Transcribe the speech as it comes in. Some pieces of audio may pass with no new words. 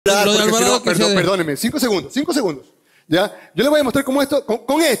Lo de Alvarado, si no, perdóneme, 5 segundos, 5 segundos. ¿Ya? Yo le voy a mostrar cómo esto,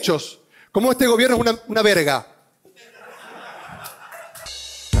 con hechos, cómo este gobierno es una verga.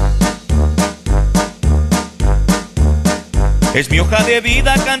 Es mi hoja de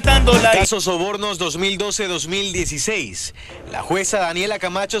vida cantando la... Caso Sobornos 2012-2016. La jueza Daniela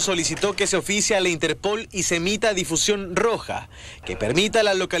Camacho solicitó que se oficie a la Interpol y se emita difusión roja, que permita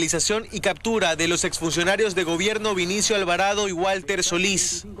la localización y captura de los exfuncionarios de gobierno Vinicio Alvarado y Walter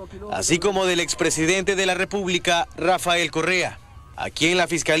Solís, así como del expresidente de la República, Rafael Correa, a quien la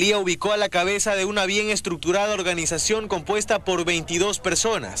Fiscalía ubicó a la cabeza de una bien estructurada organización compuesta por 22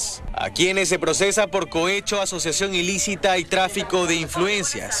 personas, a quienes se procesa por cohecho, asociación ilícita y tráfico de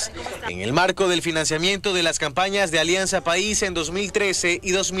influencias, en el marco del financiamiento de las campañas de Alianza País en 2013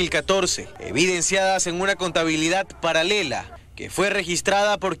 y 2014, evidenciadas en una contabilidad paralela, que fue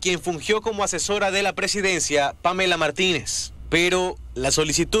registrada por quien fungió como asesora de la presidencia, Pamela Martínez. Pero la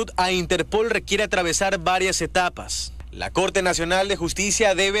solicitud a Interpol requiere atravesar varias etapas. La Corte Nacional de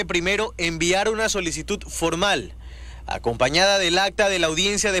Justicia debe primero enviar una solicitud formal, acompañada del acta de la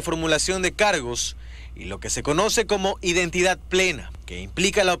audiencia de formulación de cargos y lo que se conoce como identidad plena, que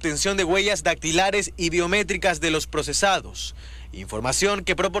implica la obtención de huellas dactilares y biométricas de los procesados, información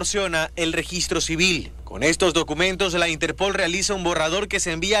que proporciona el registro civil. Con estos documentos, la Interpol realiza un borrador que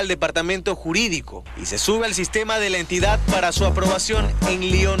se envía al departamento jurídico y se sube al sistema de la entidad para su aprobación en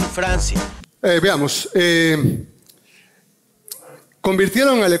Lyon, Francia. Veamos.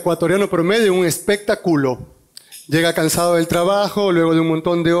 Convirtieron al ecuatoriano promedio en un espectáculo. Llega cansado del trabajo, luego de un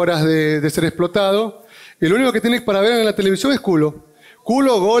montón de horas de ser explotado, y lo único que tienes para ver en la televisión es culo.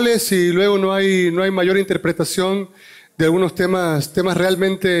 Culo, goles, y luego no hay mayor interpretación de algunos temas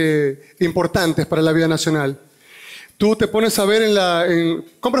realmente importantes para la vida nacional. Tú te pones a ver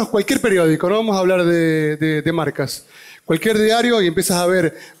compras cualquier periódico, no vamos a hablar de marcas, cualquier diario y empiezas a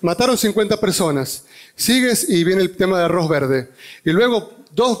ver, mataron 50 personas. Sigues y viene el tema de arroz verde. Y luego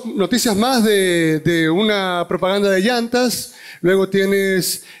 2 noticias más de una propaganda de llantas. Luego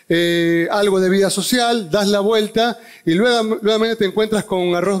tienes algo de vida social, das la vuelta y nuevamente te encuentras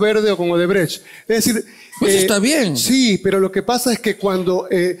con arroz verde o con Odebrecht. Es decir... Pues está bien. Sí, pero lo que pasa es que cuando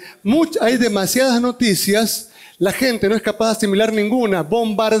hay demasiadas noticias... La gente no es capaz de asimilar ninguna,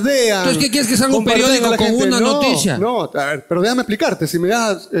 bombardean. Entonces, ¿qué quieres que salga un periódico con una noticia? No, a ver, pero déjame explicarte, si me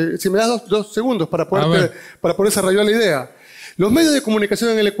das 2 segundos para poder desarrollar la idea. Los medios de comunicación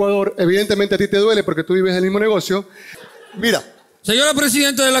en el Ecuador, evidentemente a ti te duele porque tú vives en el mismo negocio. Mira. Señora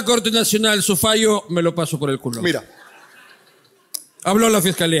Presidenta de la Corte Nacional, su fallo me lo paso por el culo. Mira. Habló la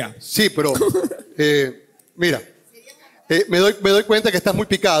Fiscalía. Sí, pero, mira, me doy cuenta que estás muy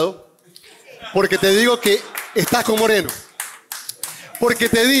picado porque te digo que estás con Moreno. Porque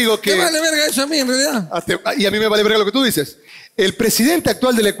te digo que... ¿Qué vale verga eso a mí, en realidad? Y a mí me vale verga lo que tú dices. El presidente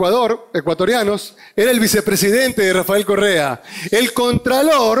actual del Ecuador, ecuatorianos, era el vicepresidente de Rafael Correa. El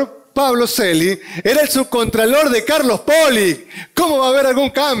contralor, Pablo Celi, era el subcontralor de Carlos Poli. ¿Cómo va a haber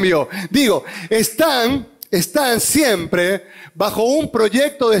algún cambio? Digo, están siempre bajo un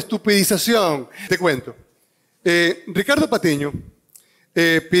proyecto de estupidización. Te cuento. Ricardo Patiño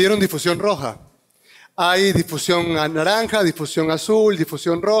pidieron difusión roja. Hay difusión naranja, difusión azul,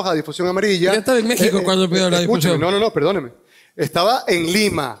 difusión roja, difusión amarilla. Ya estaba en México cuando pidió la difusión. No, perdóneme. Estaba en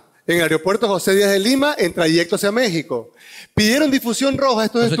Lima, en el aeropuerto José Díaz de Lima, en trayecto hacia México. Pidieron difusión roja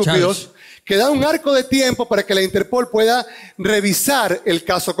estos estúpidos, que da un arco de tiempo para que la Interpol pueda revisar el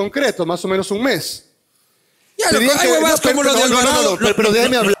caso concreto, más o menos un mes. Ya, hay huevas como los de Alvarado. Pero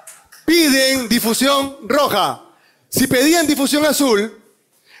déjeme hablar. Piden difusión roja. Si pedían difusión azul,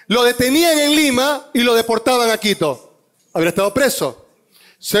 lo detenían en Lima y lo deportaban a Quito. Habría estado preso.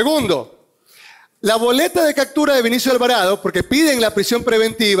 Segundo, la boleta de captura de Vinicio Alvarado, porque piden la prisión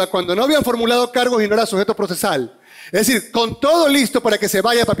preventiva cuando no habían formulado cargos y no era sujeto procesal. Es decir, con todo listo para que se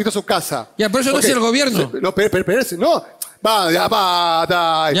vaya papito a su casa. Ya, pero eso no es el gobierno. No, espérese, no. Ya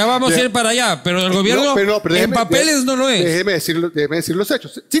vamos a ir para allá, pero el gobierno en papeles no lo es. Déjeme decir los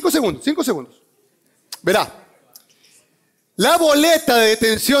hechos. 5 segundos. Verá. La boleta de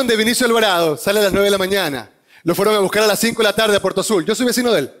detención de Vinicio Alvarado sale a las 9 de la mañana. Lo fueron a buscar a las 5 de la tarde a Puerto Azul. Yo soy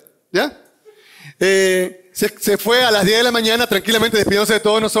vecino de él. ¿Ya? Se fue a las 10 de la mañana tranquilamente despidiéndose de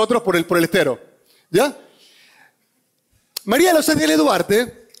todos nosotros por el estero. ¿Ya? María Los Ángeles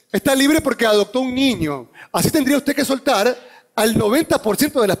Duarte está libre porque adoptó un niño. Así tendría usted que soltar al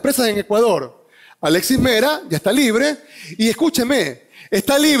 90% de las presas en Ecuador. Alexis Mera ya está libre. Y escúcheme,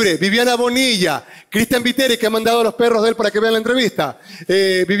 está libre Viviana Bonilla, Cristian Viteri, que ha mandado a los perros de él para que vean la entrevista,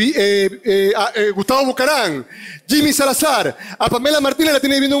 Gustavo Bucarán, Jimmy Salazar, a Pamela Martínez la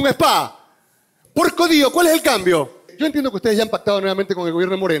tiene viviendo en un spa. Por código, ¿cuál es el cambio? yo entiendo que ustedes ya han pactado nuevamente con el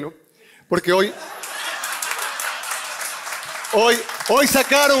gobierno de Moreno, porque hoy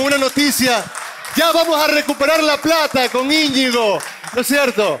sacaron una noticia. Ya vamos a recuperar la plata con Íñigo, ¿no es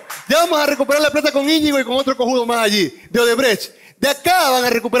cierto? Ya vamos a recuperar la plata con Íñigo y con otro cojudo más allí, de Odebrecht. De acá van a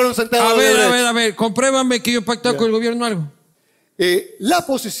recuperar un centavo de Odebrecht. A ver, compruébame que yo he pactado con el gobierno algo. La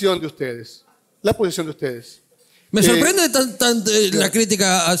posición de ustedes. Me sorprende la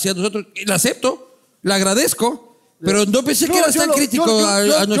crítica hacia nosotros. La acepto, la agradezco, pero no pensé que era tan crítico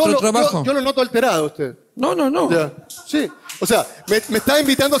a nuestro trabajo. Yo lo noto alterado a usted. No. Ya. Sí, o sea, me está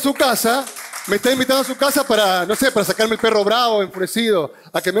invitando a su casa, para, no sé, para sacarme el perro bravo, enfurecido,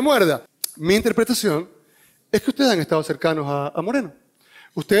 a que me muerda. Mi interpretación es que ustedes han estado cercanos a Moreno.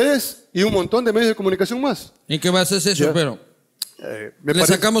 Ustedes y un montón de medios de comunicación más. ¿En qué base es eso? Pero le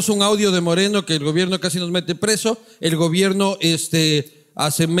sacamos un audio de Moreno que el gobierno casi nos mete preso. El gobierno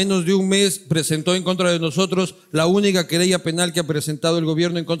hace menos de un mes presentó en contra de nosotros la única querella penal que ha presentado el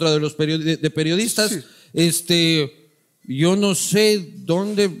gobierno en contra de los periodistas. Sí. Yo no sé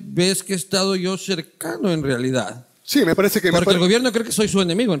dónde ves que he estado yo cercano en realidad. Sí, me parece que... Porque el gobierno cree que soy su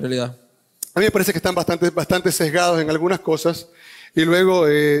enemigo en realidad. A mí me parece que están bastante sesgados en algunas cosas y luego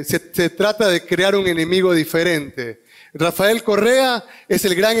se trata de crear un enemigo diferente. Rafael Correa es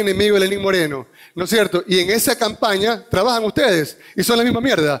el gran enemigo de Lenin Moreno, ¿no es cierto? Y en esa campaña trabajan ustedes y son la misma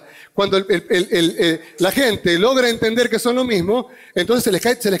mierda. Cuando la gente logra entender que son lo mismo, entonces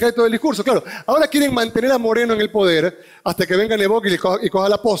se les cae todo el discurso. Claro, ahora quieren mantener a Moreno en el poder hasta que venga Nebok y coja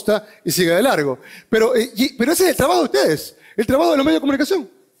la posta y siga de largo. Pero ese es el trabajo de ustedes, el trabajo de los medios de comunicación.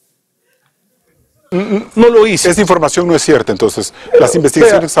 No lo hice. Esa información no es cierta, entonces las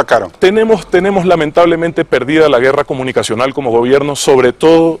investigaciones sacaron. Tenemos lamentablemente perdida la guerra comunicacional como gobierno, sobre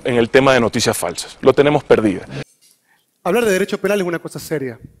todo en el tema de noticias falsas. Lo tenemos perdida. Hablar de derecho penal es una cosa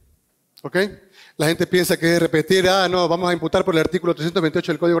seria, ¿ok? La gente piensa que es repetir, no, vamos a imputar por el artículo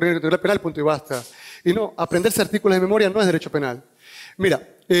 328 del Código Orgánico Penal, punto y basta. Y no, aprenderse artículos de memoria no es derecho penal. Mira,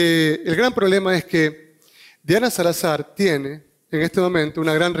 el gran problema es que Diana Salazar tiene en este momento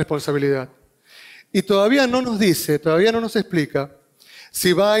una gran responsabilidad. Y todavía no nos dice, todavía no nos explica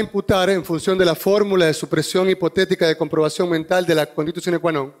si va a imputar en función de la fórmula de supresión hipotética de comprobación mental de la constitución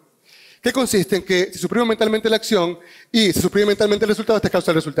qua non, que consiste en que se suprime mentalmente la acción y se suprime mentalmente el resultado, esta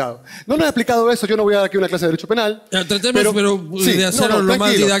causa el resultado. No nos ha explicado eso, yo no voy a dar aquí una clase de derecho penal. Tratemos de hacerlo lo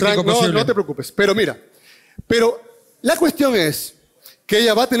más didáctico posible. No te preocupes, pero mira, la cuestión es que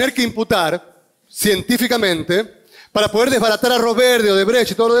ella va a tener que imputar científicamente para poder desbaratar a Robert de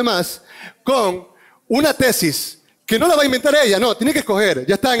Odebrecht y todo lo demás con una tesis que no la va a inventar ella, no, tiene que escoger,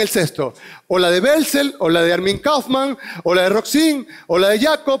 ya está en el cesto. O la de Belzel, o la de Armin Kaufman, o la de Roxin, o la de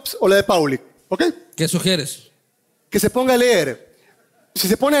Jacobs, o la de Paulik, ¿ok? ¿Qué sugieres? Que se ponga a leer. Si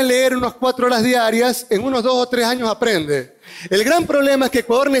se pone a leer unas 4 horas diarias, en unos 2 o 3 años aprende. El gran problema es que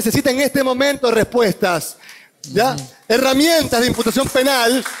Ecuador necesita en este momento respuestas, ¿ya? Herramientas de imputación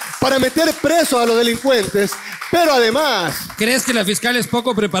penal para meter presos a los delincuentes, pero además... ¿Crees que la fiscal es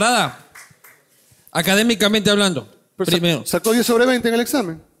poco preparada? Académicamente hablando, primero. Sacó 10 sobre 20 en el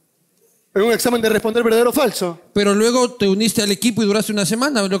examen. En un examen de responder verdadero o falso. Pero luego te uniste al equipo y duraste una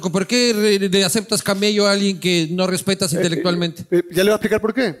semana, loco. ¿Por qué le aceptas camello a alguien que no respetas intelectualmente? Ya le voy a explicar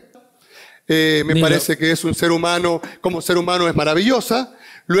por qué. Me parece que es un ser humano, como ser humano es maravillosa.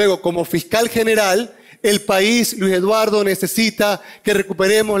 Luego, como fiscal general, el país, Luis Eduardo, necesita que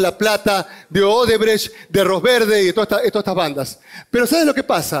recuperemos la plata de Odebrecht, de Rosverde y de todas estas bandas. Pero ¿sabes lo que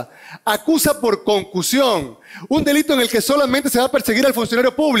pasa? Acusa por concusión, un delito en el que solamente se va a perseguir al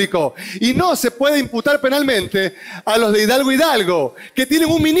funcionario público y no se puede imputar penalmente a los de Hidalgo, que tienen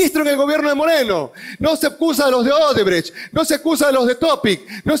un ministro en el gobierno de Moreno. No se acusa a los de Odebrecht, no se acusa a los de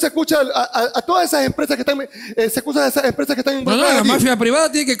Topic, no se acusa a todas esas empresas que están, se acusa a esas empresas que están involucradas. No, la mafia privada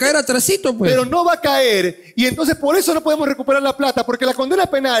tiene que caer atrasito, pues. Pero no va a caer y entonces por eso no podemos recuperar la plata, porque la condena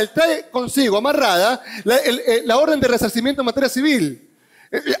penal trae consigo amarrada la orden de resarcimiento en materia civil.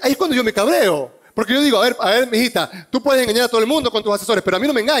 Ahí es cuando yo me cabreo. Porque yo digo, a ver, mijita, tú puedes engañar a todo el mundo con tus asesores, pero a mí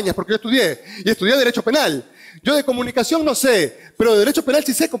no me engañas porque yo estudié. Y estudié Derecho Penal. Yo de comunicación no sé, pero de Derecho Penal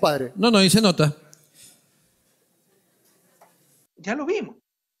sí sé, compadre. No, y se nota. Ya lo vimos.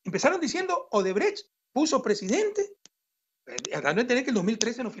 Empezaron diciendo, Odebrecht puso presidente, dando a entender que el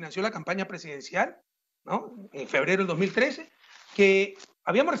 2013 nos financió la campaña presidencial, ¿no? En febrero del 2013, que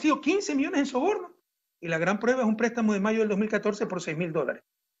habíamos recibido 15 millones en soborno. Y la gran prueba es un préstamo de mayo del 2014 por $6.000.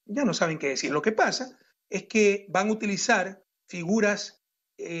 Ya no saben qué decir. Lo que pasa es que van a utilizar figuras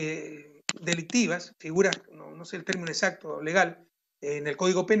delictivas, figuras, no sé el término exacto legal, en el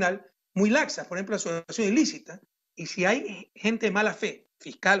Código Penal, muy laxas, por ejemplo, asociación ilícita. Y si hay gente de mala fe,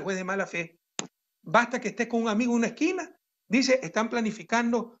 fiscal, juez de mala fe, basta que estés con un amigo en una esquina, dice, están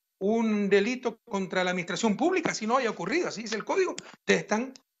planificando un delito contra la administración pública, si no haya ocurrido, así dice el código,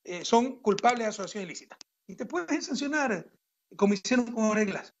 son culpables de asociación ilícita. Y te pueden sancionar, como hicieron con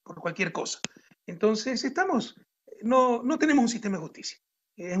reglas, por cualquier cosa. Entonces, no tenemos un sistema de justicia.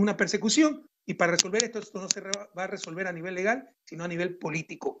 Es una persecución, y para resolver esto no se va a resolver a nivel legal, sino a nivel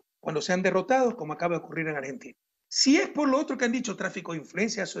político, cuando sean derrotados, como acaba de ocurrir en Argentina. Si es por lo otro que han dicho, tráfico de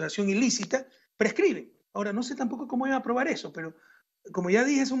influencia, asociación ilícita, prescriben. Ahora, no sé tampoco cómo van a aprobar eso, pero como ya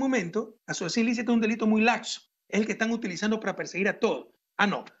dije hace un momento, asociación ilícita es un delito muy laxo, es el que están utilizando para perseguir a todos.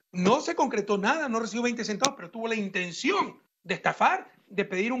 No se concretó nada, no recibió 20 centavos, pero tuvo la intención de estafar, de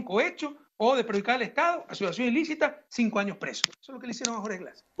pedir un cohecho o de perjudicar al Estado, asociación ilícita, 5 años preso. Eso es lo que le hicieron a Jorge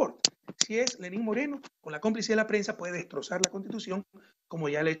Glass. Si es Lenin Moreno, con la cómplice de la prensa, puede destrozar la Constitución, como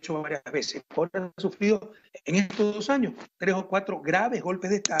ya lo ha hecho varias veces. Ahora ha sufrido en estos 2 años 3 o 4 graves golpes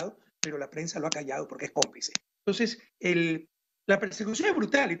de Estado, pero la prensa lo ha callado porque es cómplice. Entonces, la persecución es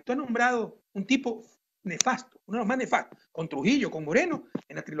brutal, y tú has nombrado un tipo nefasto, uno de los más nefastos, con Trujillo, con Moreno.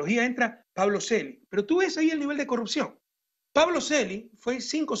 En la trilogía entra Pablo Celi, pero tú ves ahí el nivel de corrupción. Pablo Celi fue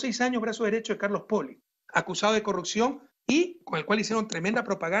 5 o 6 años brazo derecho de Carlos Poli, acusado de corrupción y con el cual hicieron tremenda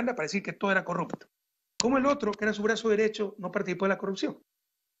propaganda para decir que todo era corrupto. Como el otro, que era su brazo derecho, no participó de la corrupción.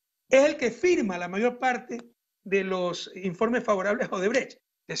 Es el que firma la mayor parte de los informes favorables a Odebrecht.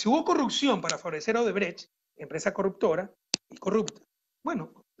 Si hubo corrupción para favorecer a Odebrecht, empresa corruptora y corrupta,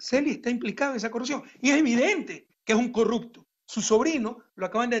 bueno, Celi está implicado en esa corrupción y es evidente que es un corrupto. Su sobrino lo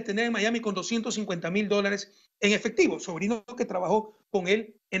acaban de detener en Miami con $250,000 en efectivo, sobrino que trabajó con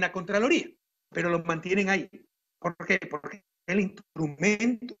él en la Contraloría, pero lo mantienen ahí. ¿Por qué? Porque es el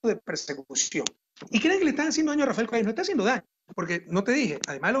instrumento de persecución. ¿Y creen que le están haciendo daño a Rafael Correa? No está haciendo daño, porque no te dije,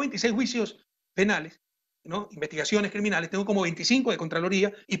 además de los 26 juicios penales, ¿no? Investigaciones criminales, tengo como 25 de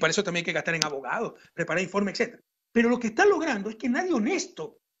Contraloría y para eso también hay que gastar en abogados, preparar informes, etc. Pero lo que está logrando es que nadie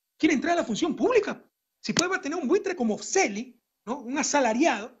honesto quiere entrar a la función pública. Si puede tener un buitre como Celi, ¿no? Un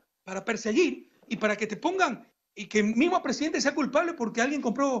asalariado para perseguir y para que te pongan y que el mismo presidente sea culpable porque alguien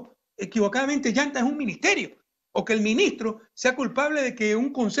compró equivocadamente llantas en un ministerio, o que el ministro sea culpable de que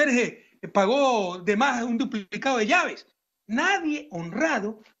un conserje pagó de más un duplicado de llaves. Nadie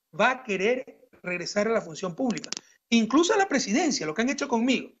honrado va a querer regresar a la función pública. Incluso a la presidencia, lo que han hecho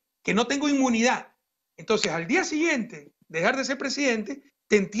conmigo, que no tengo inmunidad. Entonces, al día siguiente, dejar de ser presidente,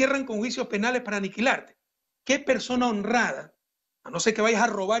 te entierran con juicios penales para aniquilarte. ¿Qué persona honrada, a no ser que vayas a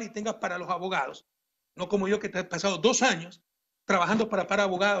robar y tengas para los abogados, no como yo que te he pasado 2 años trabajando para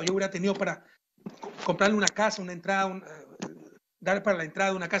abogados, yo hubiera tenido para comprarle una casa, una entrada, dar para la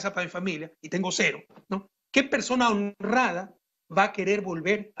entrada de una casa para mi familia y tengo 0, ¿no? ¿Qué persona honrada va a querer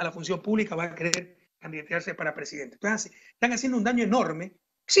volver a la función pública, va a querer candidatearse para presidente? Entonces, están haciendo un daño enorme,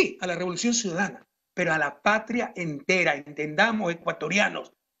 sí, a la revolución ciudadana, pero a la patria entera, entendamos,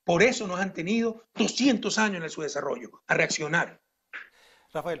 ecuatorianos. Por eso nos han tenido 200 años en su desarrollo, a reaccionar.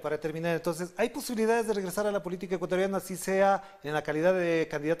 Rafael, para terminar entonces, ¿hay posibilidades de regresar a la política ecuatoriana, así sea en la calidad de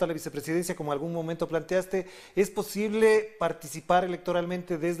candidato a la vicepresidencia, como en algún momento planteaste? ¿Es posible participar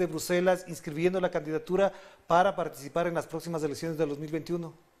electoralmente desde Bruselas, inscribiendo la candidatura para participar en las próximas elecciones del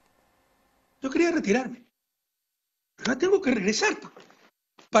 2021? Yo quería retirarme, pero tengo que regresar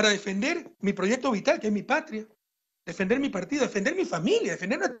para defender mi proyecto vital, que es mi patria, defender mi partido, defender mi familia,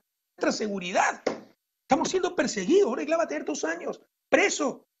 defender nuestra seguridad. Estamos siendo perseguidos. Jorge Glass va a tener 2 años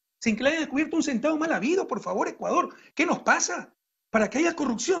preso, sin que le hayan descubierto un centavo mal habido. Por favor, Ecuador, ¿qué nos pasa? Para que haya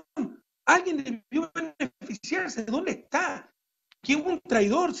corrupción, alguien debió beneficiarse. ¿Dónde está? ¿Quién fue un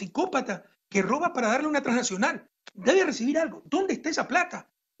traidor, psicópata, que roba para darle una transnacional? Debe recibir algo. ¿Dónde está esa plata?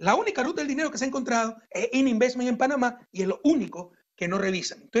 La única ruta del dinero que se ha encontrado es In Investment en Panamá y es lo único que no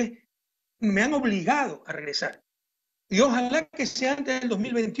revisan. Entonces, me han obligado a regresar. Y ojalá que sea antes del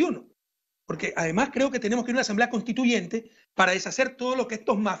 2021. Porque además creo que tenemos que ir a una asamblea constituyente para deshacer todo lo que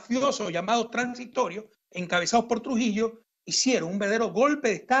estos mafiosos llamados transitorios, encabezados por Trujillo, hicieron un verdadero golpe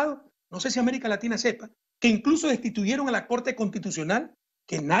de Estado. No sé si América Latina sepa, que incluso destituyeron a la Corte Constitucional,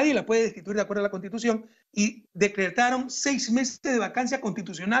 que nadie la puede destituir de acuerdo a la Constitución, y decretaron 6 meses de vacancia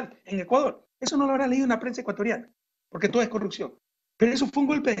constitucional en Ecuador. Eso no lo habrá leído una prensa ecuatoriana, porque todo es corrupción. Pero eso fue un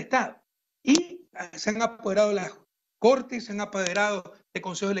golpe de Estado. Y se han apoderado de las Cortes, se han apoderado del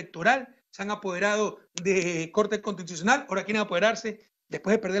Consejo Electoral, se han apoderado de Corte Constitucional, ahora quieren apoderarse,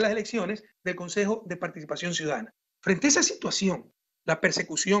 después de perder las elecciones, del Consejo de Participación Ciudadana. Frente a esa situación, la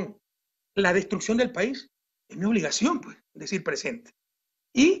persecución, la destrucción del país, es mi obligación, pues, decir presente.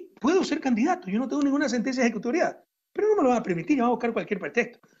 Y puedo ser candidato, yo no tengo ninguna sentencia ejecutoriada, pero no me lo van a permitir, yo voy a buscar cualquier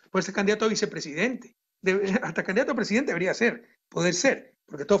pretexto. Puede ser candidato a vicepresidente, hasta candidato a presidente debería ser, poder ser,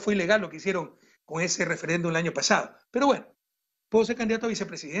 porque todo fue ilegal lo que hicieron con ese referéndum el año pasado. Pero bueno, puedo ser candidato a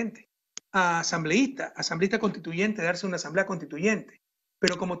vicepresidente, a asambleísta constituyente, darse una asamblea constituyente.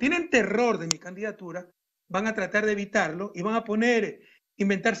 Pero como tienen terror de mi candidatura, van a tratar de evitarlo y van a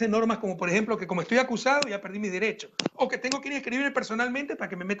inventarse normas como, por ejemplo, que como estoy acusado ya perdí mi derecho, o que tengo que ir a escribirme personalmente para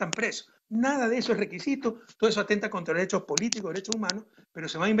que me metan preso. Nada de eso es requisito, todo eso atenta contra derechos políticos, derechos humanos, pero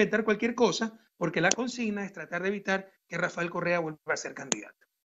se va a inventar cualquier cosa porque la consigna es tratar de evitar que Rafael Correa vuelva a ser candidato.